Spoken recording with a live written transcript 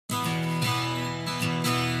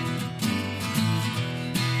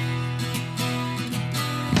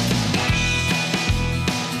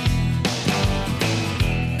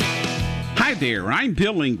there, I'm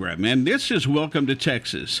Bill Ingram, and this is Welcome to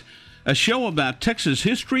Texas, a show about Texas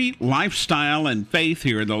history, lifestyle, and faith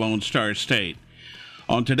here in the Lone Star State.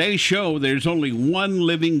 On today's show, there's only one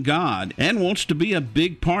living God and wants to be a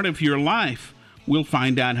big part of your life. We'll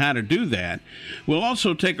find out how to do that. We'll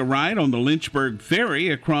also take a ride on the Lynchburg Ferry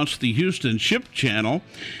across the Houston Ship Channel.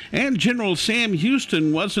 And General Sam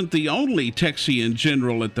Houston wasn't the only Texian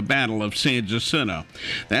general at the Battle of San Jacinto.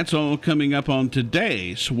 That's all coming up on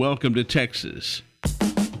today's Welcome to Texas.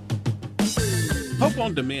 Hope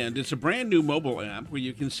on Demand is a brand new mobile app where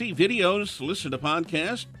you can see videos, listen to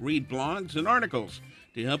podcasts, read blogs, and articles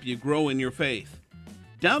to help you grow in your faith.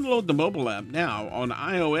 Download the mobile app now on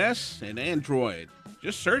iOS and Android.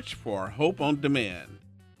 Just search for Hope on Demand.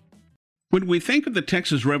 When we think of the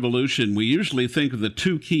Texas Revolution, we usually think of the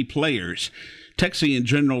two key players, Texian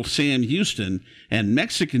General Sam Houston and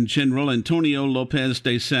Mexican General Antonio Lopez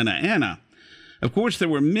de Santa Anna. Of course, there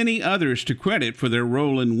were many others to credit for their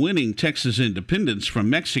role in winning Texas independence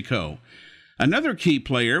from Mexico. Another key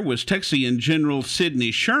player was Texian General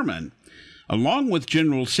Sidney Sherman. Along with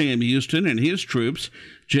General Sam Houston and his troops,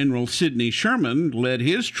 General Sidney Sherman led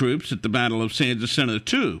his troops at the Battle of San Jacinto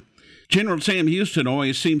too. General Sam Houston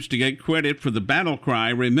always seems to get credit for the battle cry,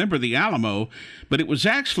 "Remember the Alamo," but it was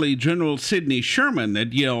actually General Sidney Sherman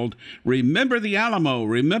that yelled, "Remember the Alamo,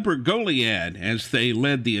 remember Goliad," as they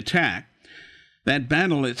led the attack. That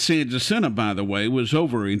battle at San Jacinto, by the way, was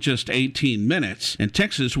over in just 18 minutes, and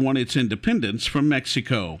Texas won its independence from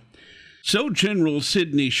Mexico. So General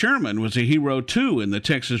Sidney Sherman was a hero, too, in the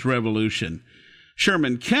Texas Revolution.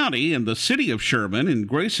 Sherman County and the city of Sherman in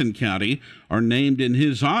Grayson County are named in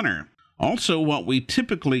his honor. Also, what we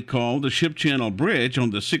typically call the Ship Channel Bridge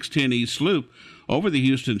on the 610 East Loop over the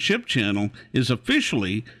Houston Ship Channel is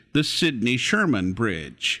officially the Sidney Sherman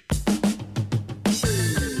Bridge.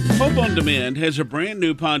 Hope on Demand has a brand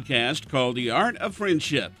new podcast called The Art of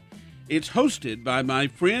Friendship. It's hosted by my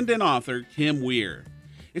friend and author, Kim Weir.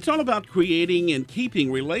 It's all about creating and keeping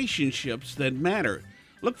relationships that matter.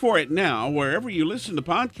 Look for it now wherever you listen to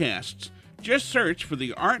podcasts. Just search for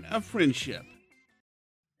The Art of Friendship.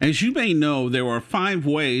 As you may know, there are 5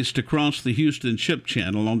 ways to cross the Houston Ship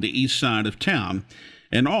Channel on the east side of town,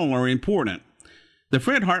 and all are important. The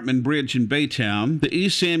Fred Hartman Bridge in Baytown, the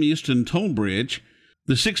East Sam Houston Toll Bridge,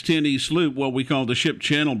 the 610 East Loop, what we call the Ship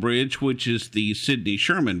Channel Bridge, which is the Sidney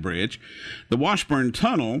Sherman Bridge, the Washburn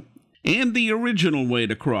Tunnel, and the original way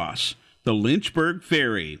to cross, the Lynchburg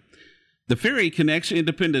Ferry. The ferry connects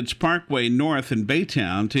Independence Parkway north in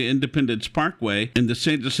Baytown to Independence Parkway in the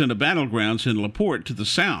San Jacinto Battlegrounds in LaPorte to the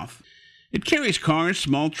south. It carries cars,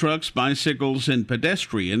 small trucks, bicycles, and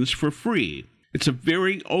pedestrians for free. It's a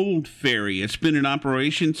very old ferry. It's been in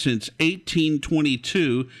operation since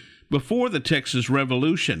 1822, before the Texas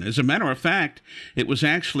Revolution. As a matter of fact, it was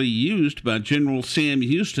actually used by General Sam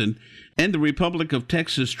Houston and the Republic of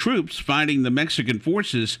Texas troops fighting the Mexican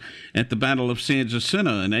forces at the Battle of San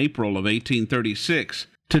Jacinto in April of 1836.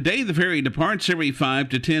 Today, the ferry departs every 5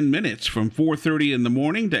 to 10 minutes from 4:30 in the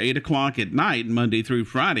morning to 8 o'clock at night, Monday through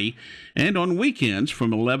Friday, and on weekends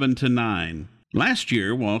from 11 to 9. Last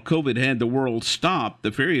year, while COVID had the world stopped,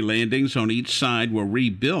 the ferry landings on each side were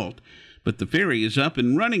rebuilt, but the ferry is up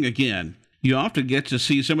and running again. You often get to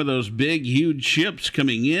see some of those big, huge ships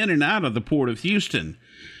coming in and out of the Port of Houston.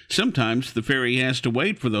 Sometimes the ferry has to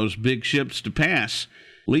wait for those big ships to pass.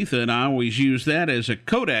 Letha and I always use that as a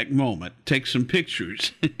Kodak moment. Take some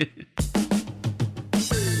pictures.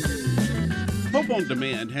 Hope on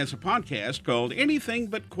Demand has a podcast called Anything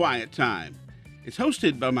But Quiet Time. It's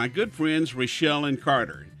hosted by my good friends Rochelle and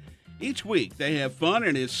Carter. Each week, they have fun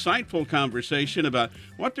and insightful conversation about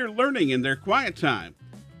what they're learning in their quiet time.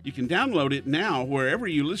 You can download it now wherever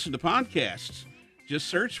you listen to podcasts. Just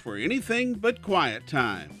search for Anything But Quiet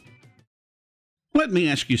Time. Let me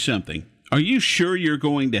ask you something. Are you sure you're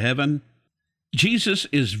going to heaven? Jesus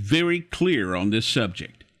is very clear on this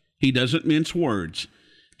subject. He doesn't mince words.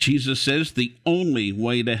 Jesus says the only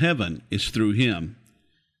way to heaven is through him.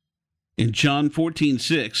 In John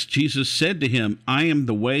 14:6, Jesus said to him, "I am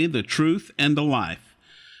the way, the truth, and the life.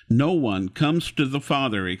 No one comes to the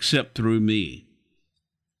Father except through me."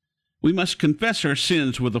 We must confess our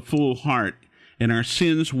sins with a full heart, and our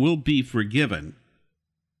sins will be forgiven.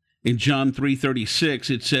 In John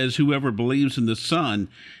 3:36, it says, "Whoever believes in the Son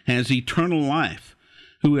has eternal life.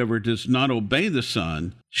 Whoever does not obey the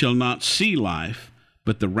Son shall not see life,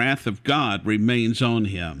 but the wrath of God remains on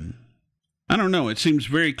him." I don't know, it seems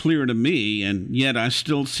very clear to me, and yet I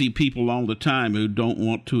still see people all the time who don't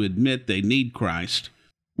want to admit they need Christ.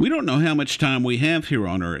 We don't know how much time we have here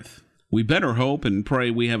on earth. We better hope and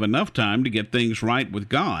pray we have enough time to get things right with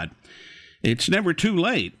God. It's never too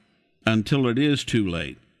late. until it is too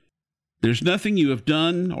late. There's nothing you have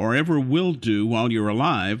done or ever will do while you're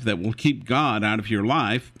alive that will keep God out of your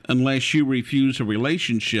life unless you refuse a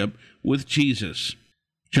relationship with Jesus.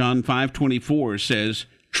 John 5:24 says,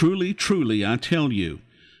 "Truly, truly, I tell you,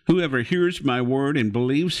 whoever hears my word and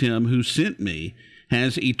believes him who sent me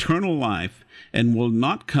has eternal life and will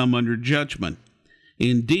not come under judgment.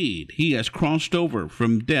 Indeed, he has crossed over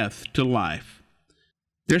from death to life."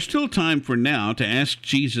 There's still time for now to ask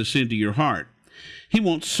Jesus into your heart. He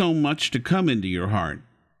wants so much to come into your heart,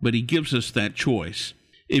 but he gives us that choice.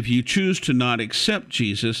 If you choose to not accept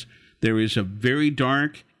Jesus, there is a very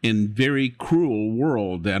dark and very cruel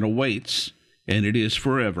world that awaits, and it is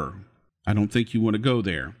forever. I don't think you want to go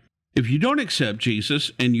there. If you don't accept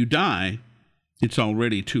Jesus and you die, it's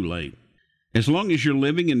already too late. As long as you're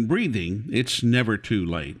living and breathing, it's never too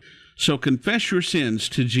late. So confess your sins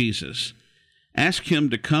to Jesus. Ask him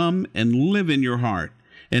to come and live in your heart,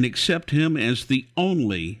 and accept him as the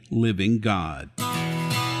only living God.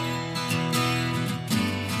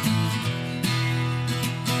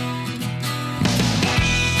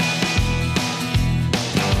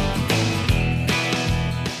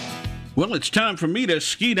 Well, it's time for me to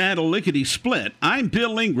skedaddle lickety-split. I'm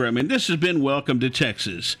Bill Ingram, and this has been Welcome to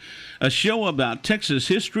Texas, a show about Texas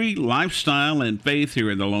history, lifestyle, and faith here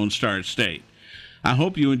in the Lone Star State. I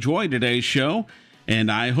hope you enjoyed today's show,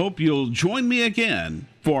 and I hope you'll join me again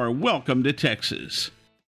for Welcome to Texas.